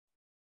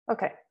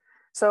Okay,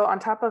 so on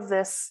top of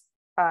this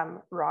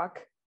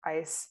rock,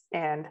 ice,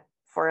 and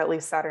for at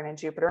least Saturn and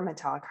Jupiter,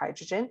 metallic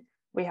hydrogen,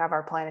 we have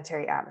our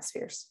planetary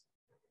atmospheres.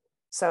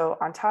 So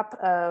on top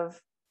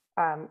of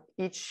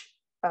each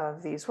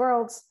of these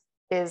worlds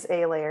is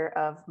a layer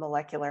of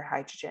molecular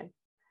hydrogen.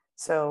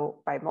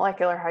 So by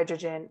molecular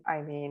hydrogen,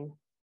 I mean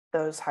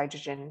those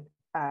hydrogens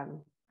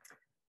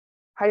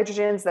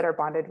that are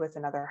bonded with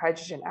another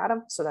hydrogen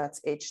atom. So that's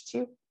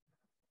H2.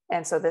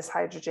 And so this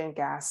hydrogen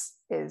gas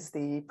is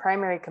the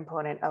primary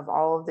component of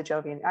all of the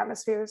Jovian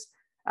atmospheres,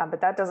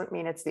 but that doesn't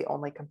mean it's the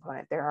only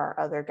component. There are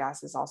other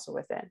gases also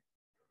within.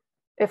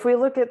 If we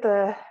look at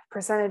the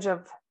percentage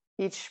of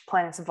each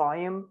planet's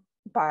volume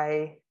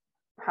by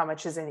how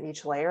much is in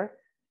each layer,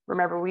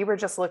 remember we were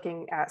just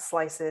looking at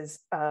slices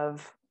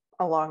of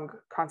a long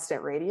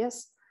constant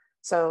radius.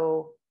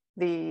 So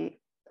the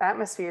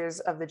atmospheres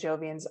of the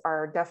Jovians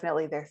are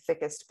definitely their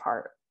thickest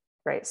part,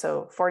 right?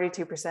 So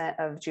 42%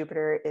 of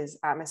Jupiter is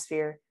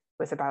atmosphere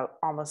with about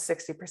almost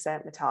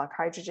 60% metallic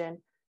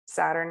hydrogen.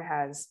 Saturn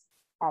has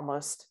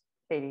almost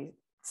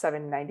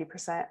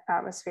 87–90%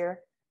 atmosphere.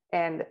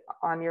 And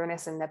on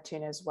Uranus and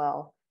Neptune as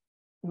well,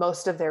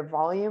 most of their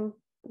volume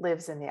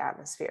lives in the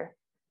atmosphere,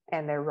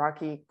 and their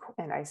rocky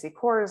and icy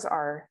cores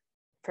are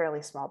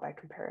fairly small by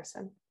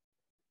comparison.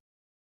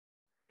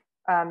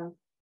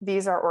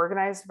 These are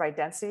organized by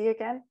density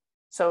again.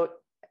 So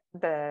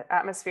the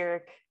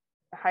atmospheric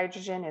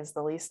hydrogen is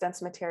the least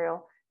dense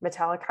material.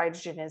 Metallic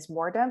hydrogen is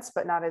more dense,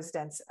 but not as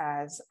dense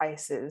as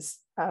ice is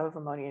of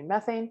ammonia and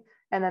methane.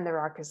 And then the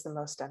rock is the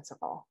most dense of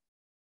all.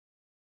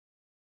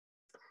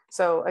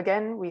 So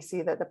again, we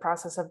see that the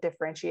process of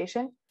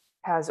differentiation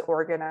has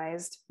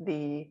organized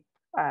the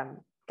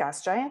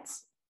gas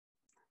giants.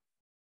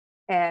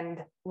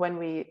 And when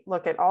we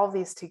look at all of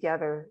these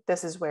together,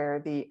 this is where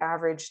the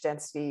average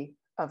density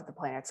of the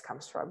planets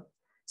comes from.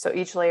 So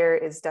each layer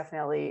is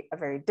definitely a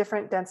very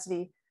different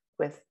density,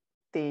 with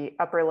the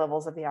upper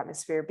levels of the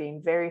atmosphere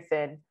being very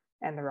thin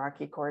and the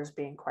rocky cores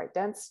being quite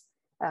dense.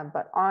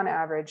 But on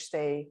average,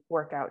 they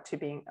work out to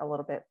being a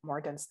little bit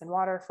more dense than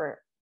water for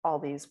all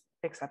these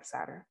except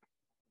Saturn.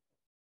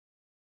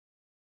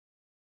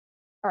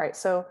 All right,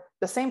 so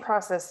the same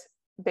process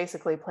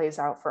basically plays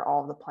out for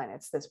all of the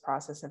planets, this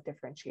process of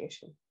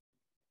differentiation.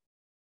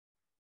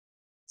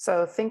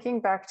 So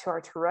thinking back to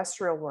our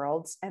terrestrial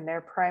worlds and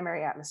their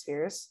primary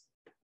atmospheres,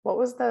 what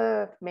was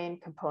the main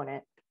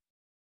component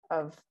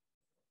of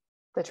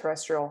the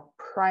terrestrial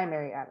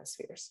primary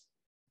atmospheres?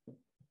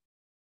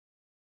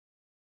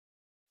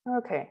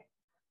 Okay,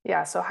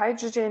 yeah, so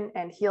hydrogen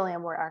and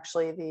helium were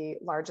actually the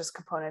largest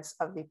components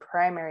of the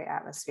primary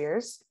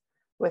atmospheres,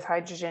 with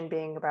hydrogen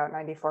being about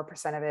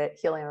 94% of it,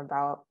 helium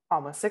about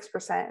almost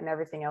 6%, and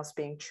everything else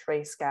being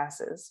trace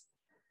gases.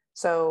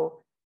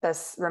 So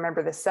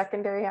remember, the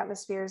secondary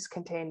atmospheres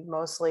contained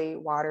mostly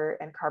water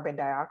and carbon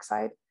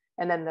dioxide.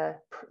 And then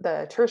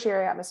the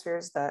tertiary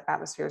atmospheres, the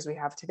atmospheres we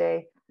have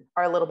today,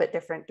 are a little bit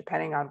different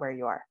depending on where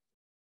you are.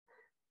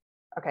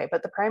 Okay,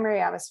 but the primary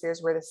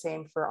atmospheres were the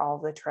same for all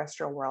of the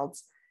terrestrial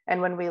worlds.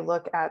 And when we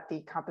look at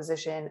the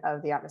composition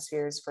of the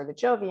atmospheres for the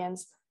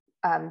Jovians,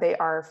 they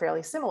are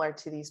fairly similar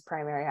to these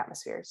primary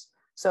atmospheres.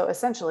 So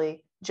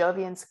essentially,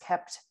 Jovians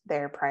kept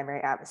their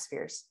primary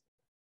atmospheres.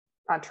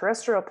 On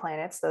terrestrial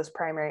planets, those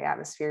primary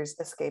atmospheres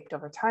escaped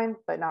over time,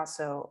 but not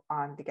so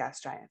on the gas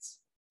giants.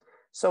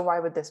 So why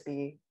would this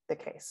be the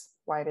case?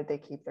 Why did they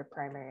keep their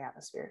primary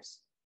atmospheres?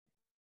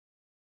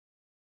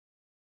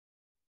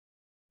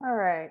 All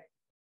right,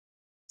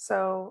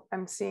 so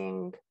I'm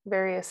seeing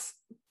various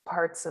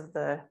parts of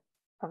the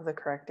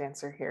correct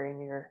answer here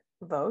in your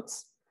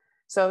votes.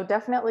 So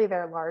definitely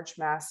their large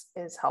mass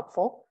is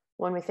helpful.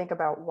 When we think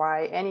about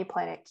why any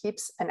planet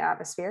keeps an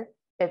atmosphere,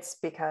 it's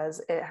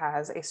because it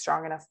has a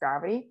strong enough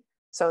gravity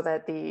so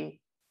that the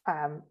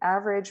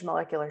average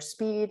molecular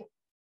speed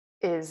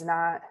is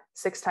not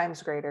 6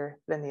 times greater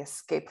than the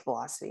escape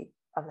velocity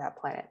of that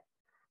planet.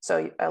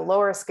 So a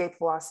lower escape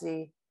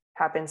velocity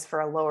happens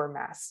for a lower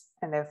mass,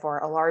 and therefore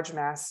a large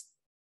mass,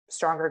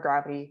 stronger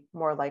gravity,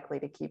 more likely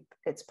to keep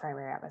its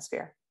primary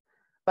atmosphere.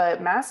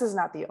 But mass is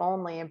not the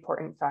only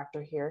important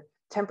factor here.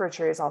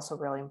 Temperature is also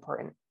really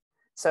important.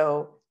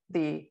 So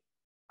the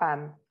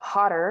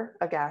hotter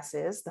a gas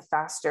is, the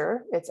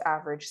faster its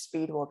average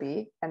speed will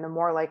be, and the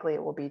more likely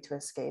it will be to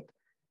escape.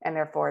 And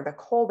therefore, the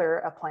colder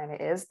a planet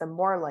is, the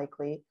more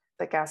likely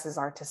the gases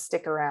are to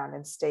stick around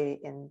and stay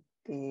in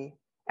the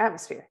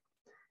atmosphere.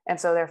 And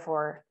so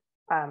therefore,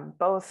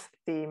 both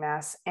the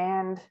mass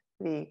and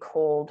the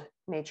cold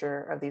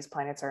nature of these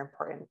planets are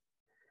important.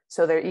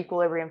 So their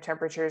equilibrium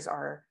temperatures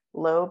are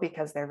low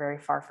because they're very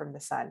far from the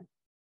sun.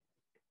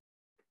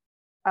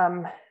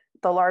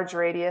 The large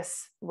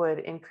radius would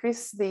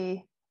increase the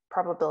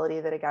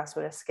probability that a gas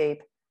would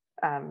escape.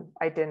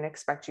 I didn't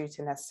expect you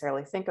to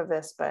necessarily think of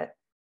this, but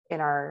in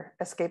our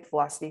escape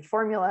velocity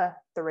formula,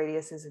 the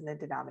radius is in the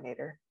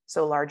denominator.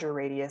 So larger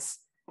radius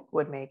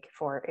would make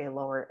for a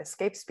lower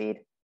escape speed.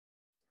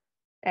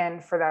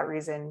 And for that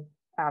reason,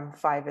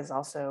 5 is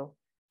also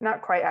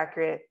not quite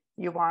accurate.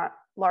 You want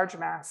large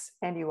mass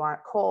and you want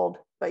cold,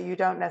 but you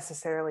don't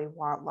necessarily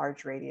want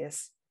large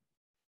radius.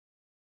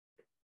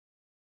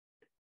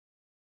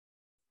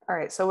 All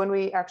right, so when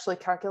we actually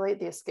calculate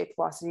the escape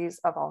velocities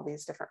of all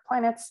these different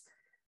planets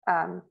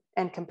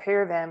and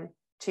compare them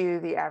to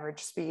the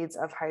average speeds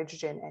of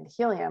hydrogen and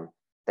helium,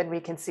 then we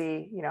can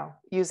see,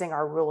 using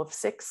our rule of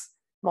 6,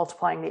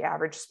 multiplying the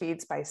average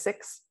speeds by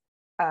 6,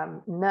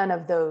 none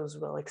of those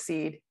will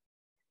exceed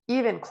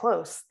even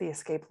close the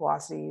escape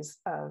velocities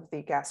of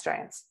the gas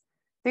giants.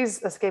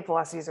 These escape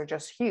velocities are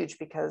just huge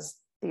because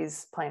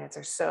these planets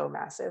are so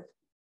massive.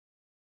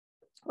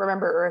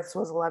 Remember, Earth's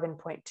was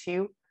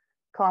 11.2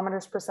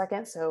 kilometers per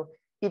second, so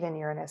even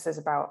Uranus is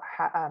about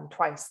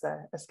twice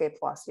the escape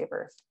velocity of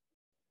Earth.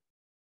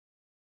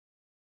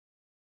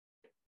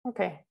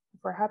 Okay,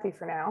 we're happy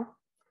for now.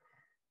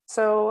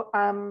 So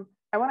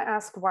I want to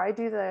ask, why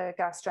do the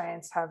gas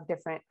giants have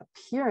different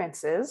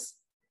appearances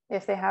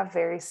if they have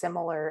very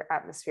similar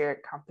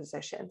atmospheric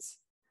compositions?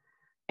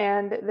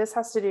 And this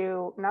has to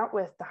do not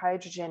with the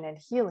hydrogen and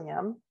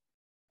helium,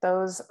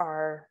 those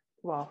are,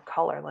 well,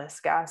 colorless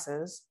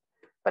gases,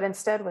 but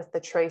instead with the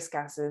trace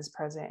gases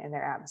present in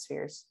their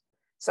atmospheres.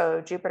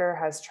 So Jupiter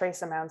has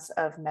trace amounts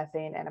of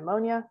methane and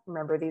ammonia.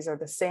 Remember, these are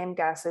the same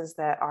gases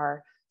that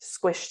are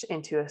squished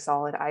into a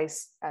solid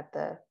ice at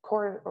the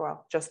core,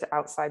 well, just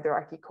outside the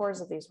rocky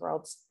cores of these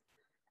worlds.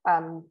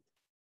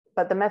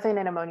 But the methane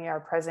and ammonia are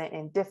present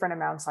in different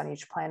amounts on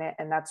each planet,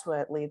 and that's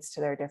what leads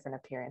to their different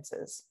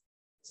appearances.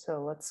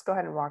 So let's go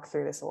ahead and walk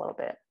through this a little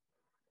bit.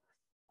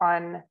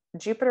 On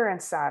Jupiter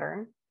and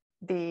Saturn,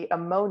 the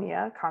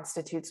ammonia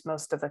constitutes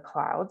most of the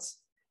clouds.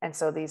 And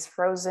so these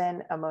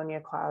frozen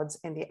ammonia clouds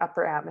in the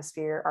upper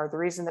atmosphere are the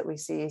reason that we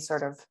see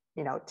sort of,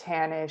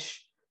 tannish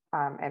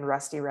and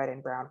rusty red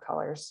and brown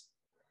colors.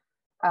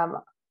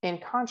 In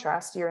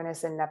contrast,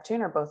 Uranus and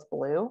Neptune are both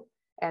blue,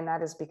 and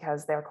that is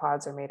because their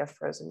clouds are made of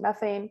frozen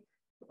methane,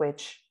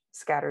 which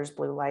scatters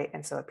blue light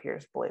and so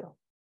appears blue.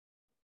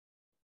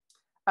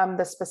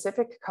 The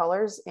specific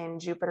colors in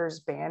Jupiter's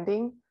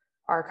banding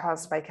are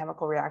caused by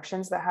chemical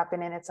reactions that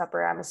happen in its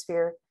upper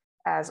atmosphere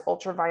as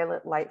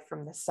ultraviolet light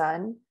from the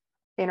sun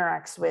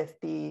interacts with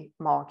the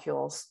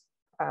molecules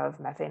of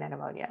methane and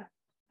ammonia.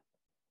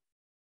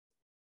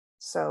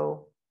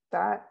 So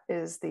that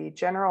is the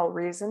general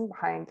reason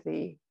behind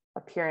the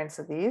appearance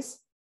of these.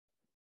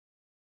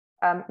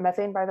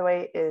 Methane, by the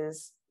way,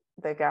 is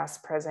the gas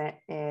present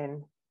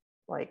in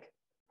like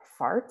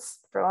farts,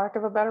 for lack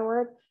of a better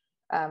word.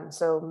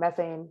 So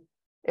methane,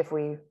 if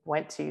we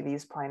went to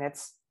these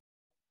planets,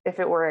 if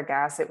it were a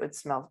gas, it would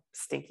smell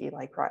stinky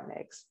like rotten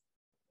eggs.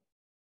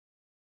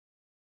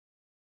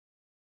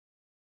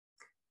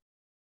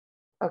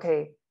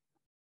 Okay,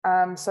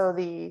 so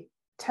the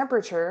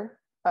temperature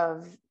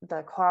of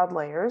the cloud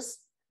layers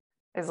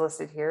is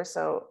listed here.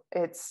 So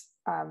it's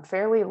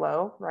fairly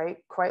low, right?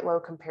 Quite low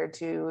compared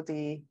to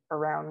the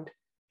around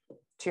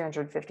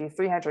 250,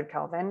 300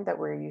 Kelvin that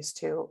we're used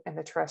to in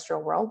the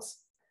terrestrial worlds.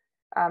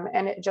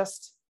 And it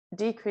just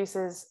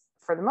decreases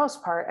for the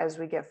most part as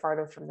we get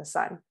farther from the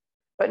sun.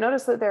 But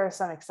notice that there are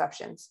some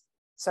exceptions.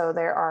 So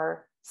there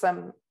are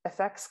some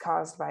effects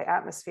caused by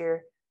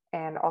atmosphere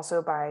and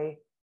also by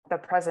the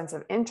presence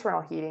of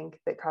internal heating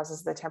that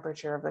causes the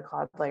temperature of the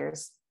cloud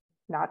layers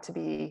not to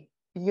be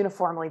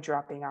uniformly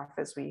dropping off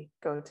as we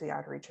go to the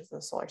outer reaches of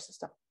the solar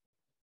system.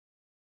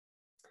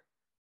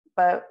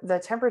 But the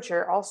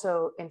temperature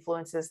also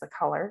influences the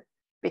color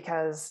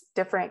because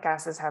different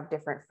gases have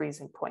different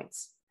freezing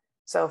points.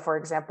 So for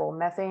example,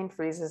 methane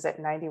freezes at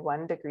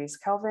 91 degrees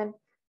Kelvin.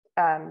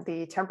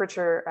 The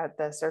temperature at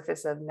the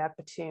surface of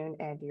Neptune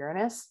and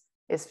Uranus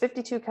is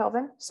 52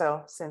 Kelvin.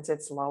 So since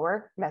it's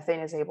lower,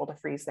 methane is able to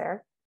freeze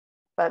there.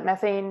 But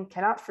methane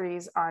cannot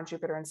freeze on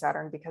Jupiter and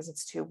Saturn because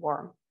it's too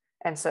warm.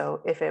 And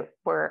so if it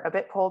were a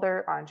bit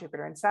colder on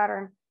Jupiter and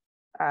Saturn,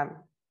 at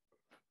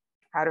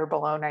or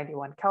below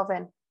 91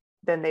 Kelvin,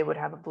 then they would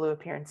have a blue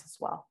appearance as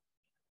well.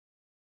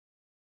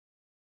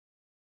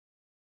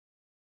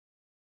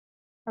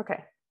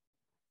 Okay.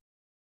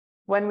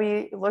 When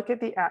we look at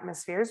the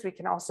atmospheres, we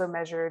can also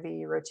measure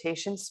the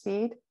rotation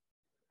speed.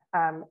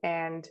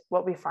 And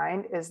what we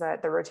find is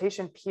that the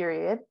rotation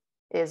period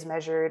is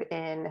measured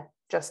in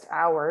just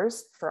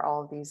hours for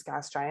all of these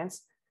gas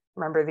giants.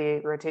 Remember,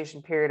 the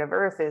rotation period of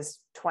Earth is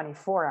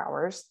 24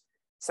 hours.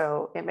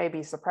 So it may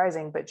be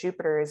surprising, but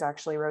Jupiter is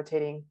actually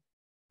rotating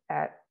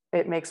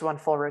it makes one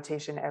full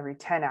rotation every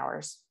 10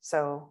 hours.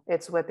 So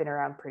it's whipping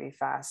around pretty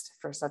fast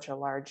for such a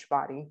large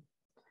body.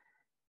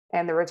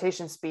 And the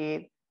rotation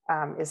speed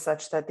is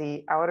such that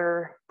the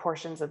outer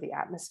portions of the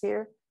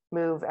atmosphere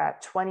move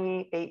at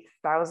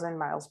 28,000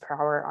 miles per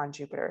hour on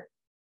Jupiter.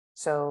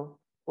 So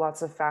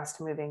lots of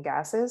fast moving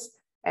gases,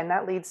 and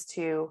that leads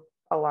to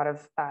a lot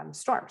of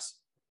storms.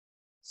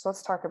 So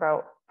let's talk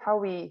about how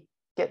we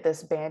get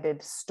this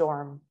banded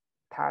storm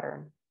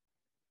pattern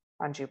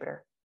on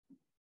Jupiter.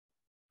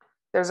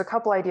 There's a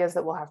couple ideas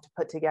that we'll have to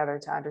put together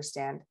to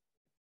understand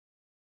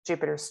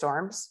Jupiter's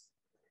storms.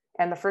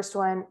 And the first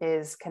one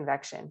is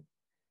convection.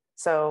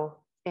 So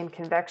in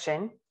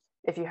convection,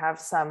 if you have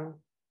some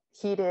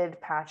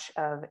heated patch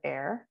of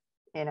air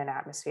in an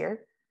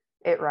atmosphere,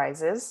 it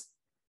rises.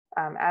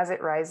 As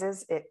it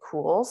rises, it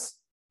cools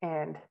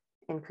and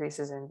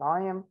increases in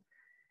volume.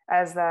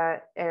 As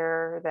that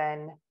air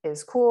then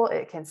is cool,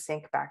 it can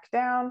sink back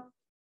down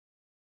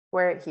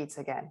where it heats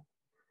again.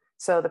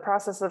 So the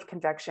process of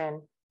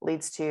convection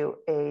leads to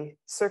a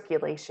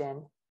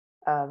circulation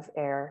of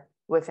air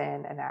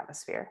within an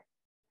atmosphere.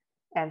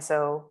 And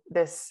so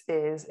this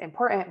is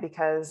important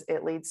because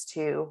it leads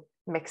to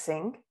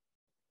mixing.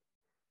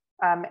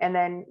 And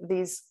then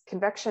these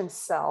convection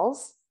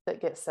cells that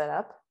get set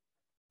up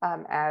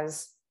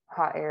as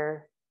hot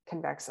air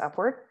convects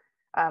upward,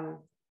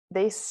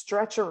 they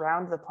stretch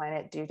around the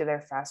planet due to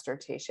their fast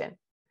rotation.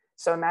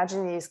 So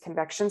imagine these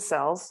convection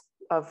cells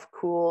of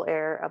cool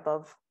air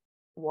above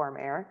warm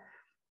air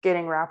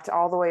getting wrapped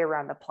all the way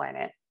around the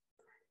planet.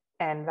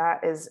 And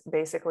that is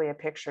basically a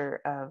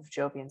picture of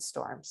Jovian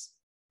storms.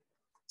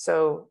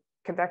 So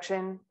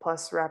convection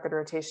plus rapid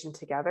rotation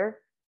together,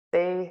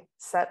 they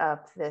set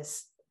up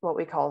this, what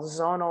we call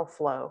zonal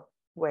flow,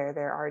 where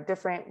there are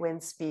different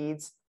wind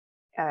speeds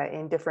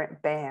in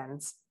different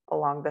bands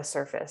along the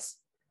surface.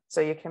 So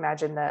you can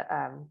imagine that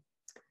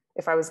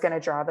if I was going to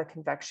draw the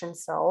convection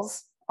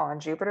cells on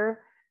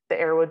Jupiter, the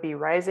air would be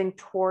rising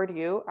toward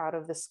you out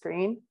of the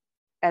screen,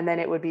 and then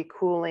it would be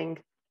cooling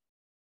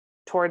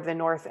toward the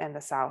north and the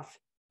south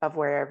of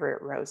wherever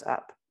it rose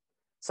up.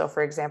 So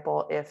for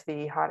example, if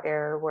the hot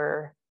air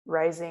were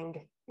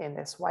rising in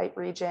this white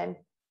region,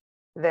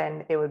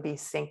 then it would be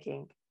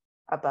sinking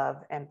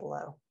above and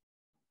below.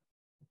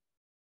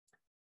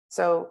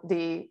 So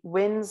the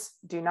winds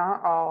do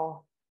not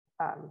all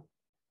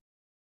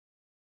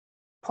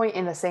point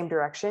in the same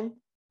direction.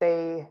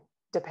 They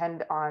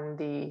depend on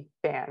the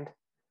band.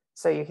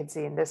 So you can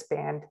see in this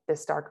band,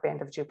 this dark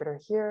band of Jupiter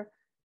here,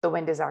 the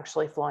wind is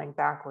actually flowing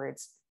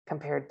backwards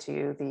compared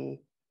to the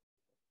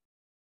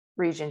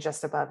region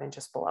just above and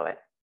just below it.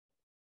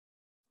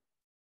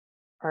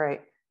 All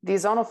right, the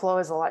zonal flow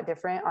is a lot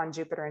different on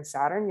Jupiter and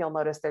Saturn. You'll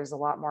notice there's a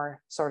lot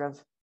more sort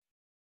of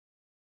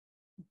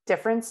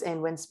difference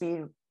in wind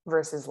speed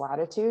versus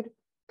latitude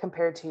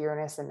compared to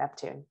Uranus and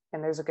Neptune.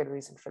 And there's a good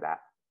reason for that.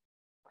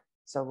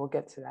 So we'll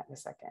get to that in a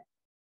second.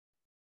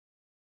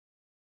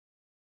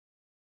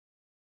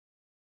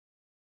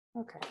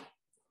 Okay,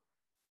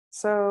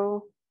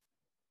 so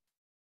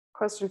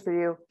question for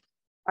you.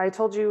 I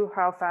told you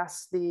how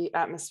fast the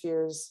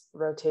atmospheres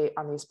rotate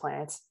on these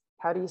planets.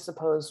 How do you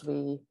suppose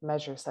we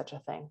measure such a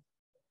thing?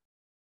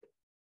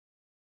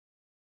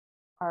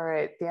 All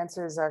right, the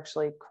answer is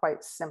actually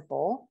quite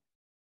simple.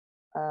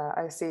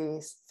 I see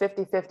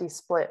 50-50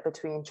 split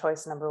between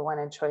choice number 1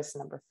 and choice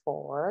number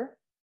 4.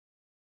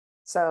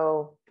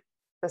 So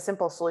the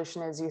simple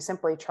solution is you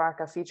simply track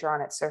a feature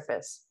on its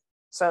surface.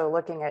 So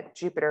looking at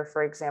Jupiter,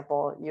 for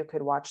example, you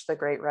could watch the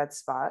Great Red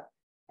Spot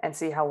and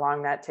see how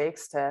long that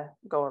takes to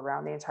go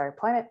around the entire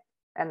planet.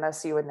 And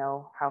thus you would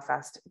know how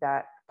fast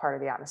that part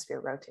of the atmosphere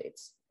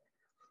rotates.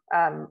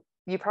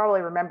 You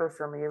probably remember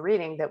from your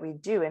reading that we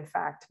do in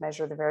fact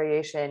measure the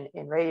variation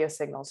in radio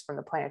signals from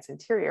the planet's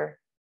interior,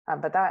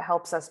 but that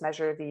helps us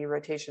measure the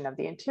rotation of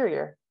the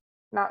interior,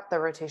 not the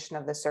rotation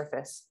of the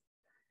surface.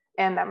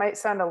 And that might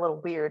sound a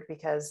little weird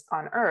because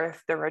on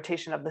Earth, the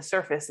rotation of the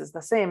surface is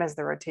the same as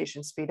the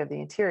rotation speed of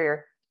the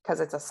interior because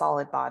it's a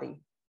solid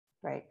body,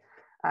 right?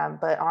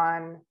 But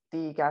on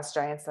the gas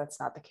giants, that's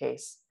not the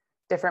case.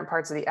 Different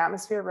parts of the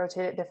atmosphere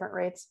rotate at different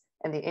rates,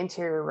 and the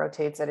interior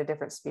rotates at a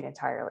different speed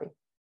entirely.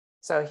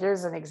 So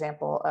here's an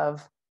example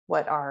of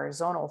what our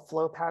zonal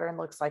flow pattern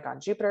looks like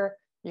on Jupiter.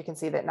 You can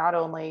see that not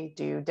only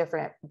do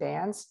different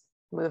bands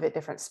move at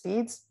different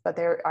speeds, but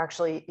they're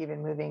actually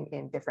even moving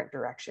in different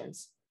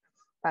directions.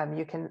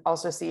 You can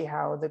also see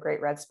how the Great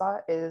Red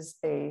Spot is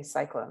a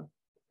cyclone.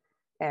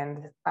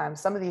 And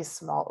some of these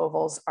small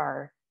ovals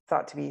are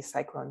thought to be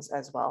cyclones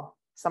as well.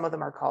 Some of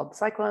them are called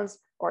cyclones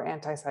or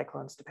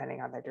anticyclones,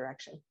 depending on their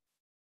direction.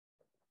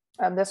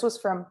 This was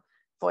from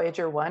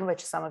Voyager 1,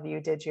 which some of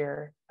you did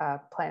your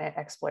planet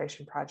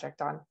exploration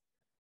project on.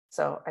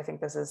 So I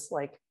think this is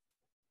like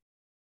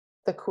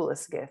the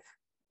coolest GIF.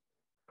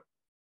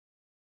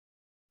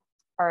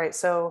 All right,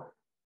 so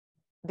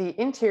the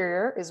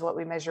interior is what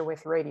we measure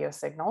with radio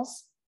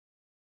signals.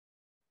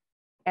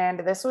 And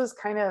this was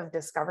kind of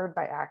discovered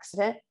by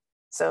accident.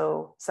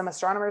 So some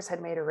astronomers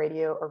had made a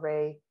radio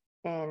array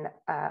in,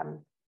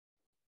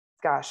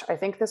 I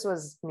think this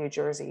was New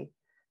Jersey,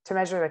 to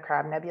measure the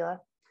Crab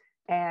Nebula,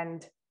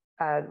 and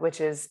which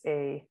is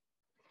I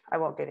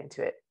won't get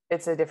into it.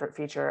 It's a different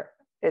feature.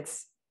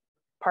 It's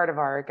part of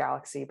our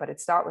galaxy, but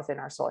it's not within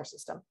our solar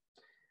system.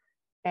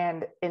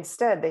 And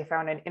instead, they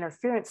found an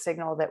interference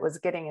signal that was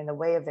getting in the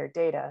way of their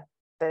data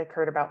that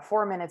occurred about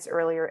 4 minutes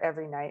earlier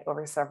every night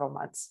over several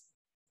months.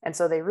 And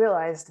so they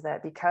realized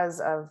that because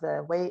of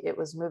the way it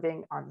was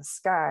moving on the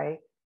sky,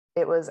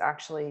 it was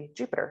actually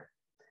Jupiter.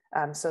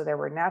 So there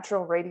were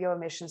natural radio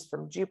emissions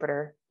from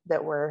Jupiter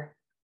that were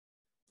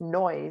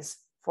noise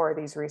for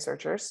these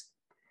researchers.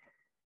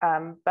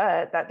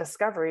 But that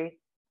discovery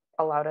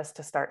allowed us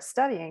to start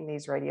studying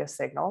these radio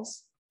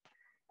signals.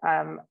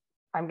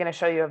 I'm going to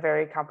show you a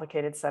very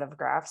complicated set of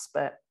graphs,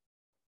 but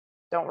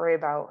Don't worry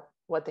about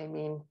what they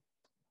mean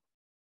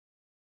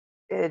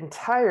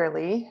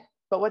entirely,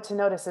 but what to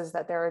notice is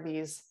that there are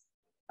these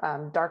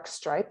dark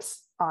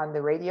stripes on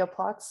the radio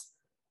plots,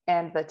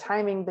 and the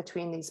timing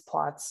between these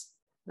plots,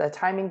 the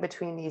timing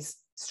between these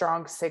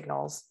strong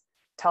signals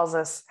tells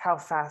us how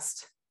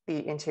fast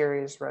the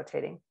interior is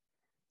rotating.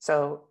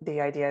 So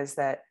the idea is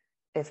that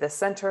if the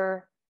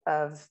center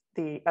of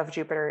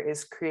Jupiter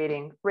is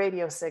creating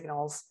radio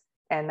signals,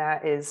 and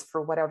that is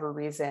for whatever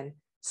reason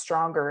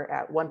stronger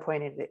at one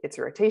point in its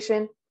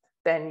rotation,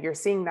 then you're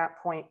seeing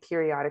that point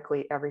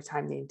periodically every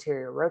time the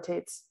interior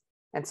rotates.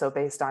 And so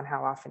based on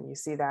how often you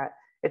see that,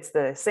 it's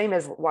the same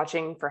as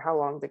watching for how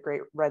long the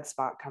great red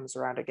spot comes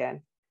around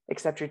again,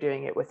 except you're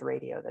doing it with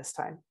radio this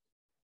time.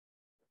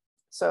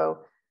 So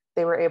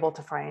they were able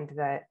to find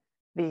that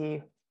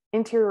the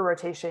interior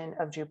rotation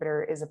of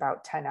Jupiter is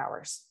about 10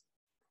 hours.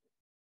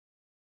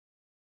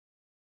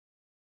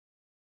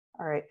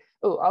 All right.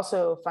 Oh,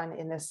 also fun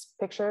in this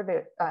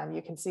picture that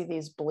you can see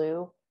these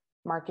blue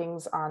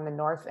markings on the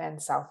north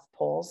and south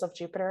poles of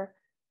Jupiter.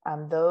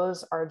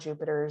 Those are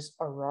Jupiter's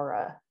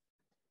aurora.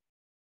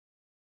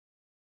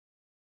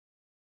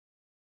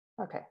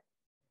 Okay.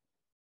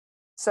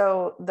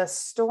 So the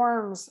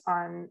storms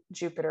on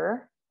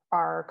Jupiter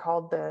are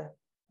called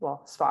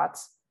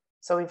spots.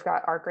 So we've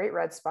got our great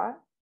red spot.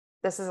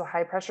 This is a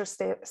high pressure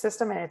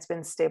system, and it's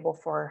been stable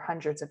for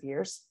hundreds of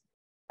years.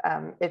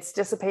 It's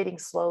dissipating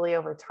slowly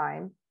over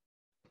time.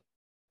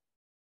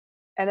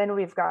 And then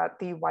we've got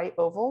the white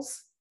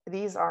ovals.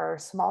 These are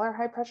smaller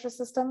high pressure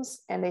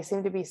systems, and they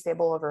seem to be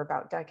stable over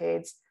about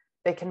decades.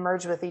 They can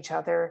merge with each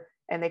other,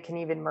 and they can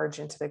even merge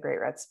into the great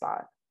red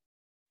spot.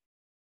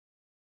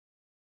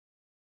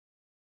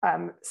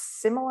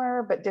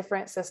 Similar but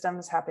different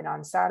systems happen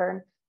on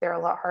Saturn. They're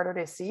a lot harder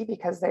to see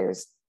because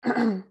there's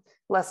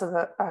less of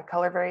a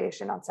color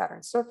variation on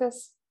Saturn's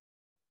surface.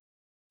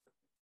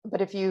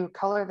 But if you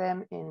color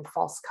them in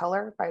false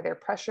color by their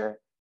pressure,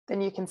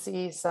 then you can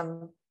see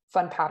some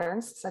fun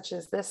patterns, such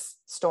as this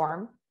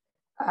storm,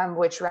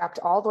 which wrapped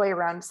all the way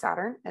around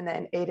Saturn and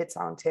then ate its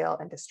own tail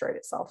and destroyed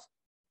itself.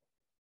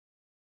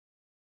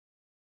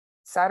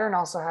 Saturn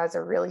also has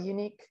a really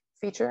unique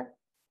feature.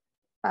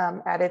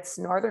 At its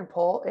northern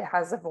pole, it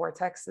has a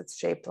vortex that's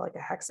shaped like a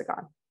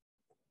hexagon.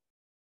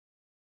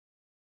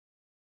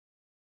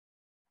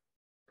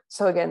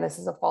 So again, this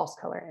is a false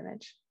color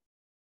image.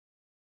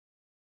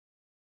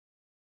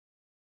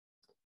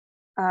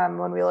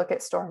 When we look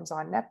at storms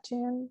on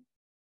Neptune,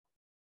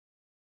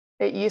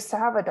 it used to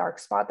have a dark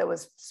spot that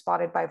was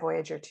spotted by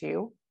Voyager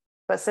 2,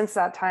 but since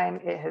that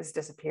time, it has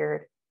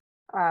disappeared.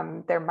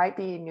 There might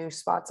be new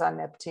spots on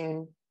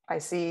Neptune. I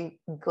see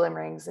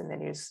glimmerings in the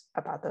news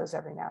about those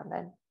every now and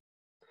then.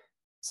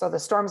 So the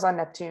storms on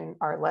Neptune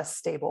are less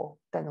stable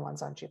than the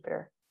ones on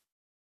Jupiter.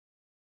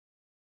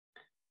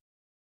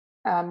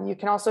 You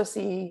can also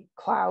see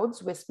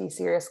clouds, wispy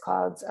cirrus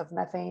clouds of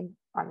methane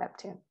on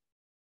Neptune.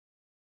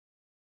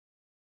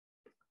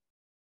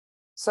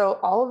 So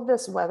all of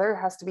this weather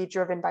has to be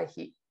driven by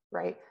heat,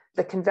 right?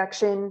 The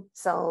convection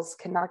cells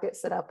cannot get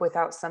set up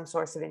without some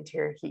source of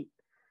interior heat.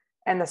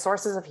 And the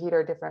sources of heat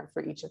are different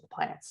for each of the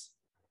planets.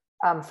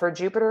 For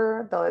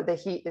Jupiter, the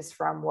heat is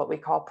from what we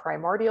call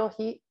primordial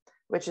heat,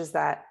 which is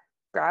that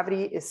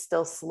gravity is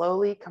still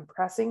slowly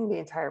compressing the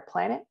entire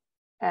planet.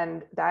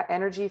 And that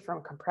energy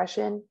from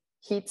compression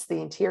heats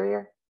the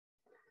interior.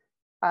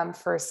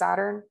 For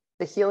Saturn,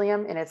 the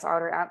helium in its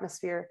outer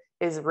atmosphere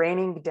is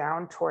raining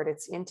down toward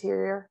its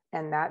interior,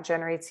 and that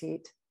generates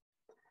heat.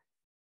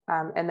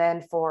 And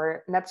then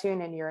for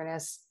Neptune and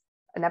Uranus,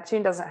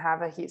 Neptune doesn't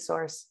have a heat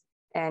source,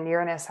 and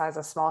Uranus has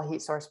a small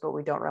heat source, but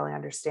we don't really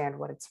understand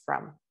what it's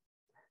from.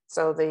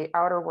 So the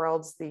outer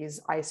worlds,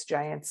 these ice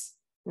giants,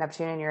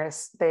 Neptune and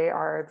Uranus, they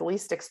are the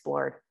least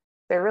explored.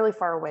 They're really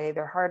far away.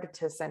 They're hard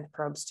to send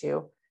probes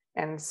to.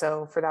 And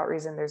so for that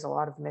reason, there's a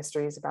lot of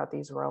mysteries about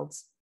these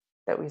worlds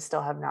that we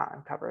still have not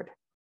uncovered.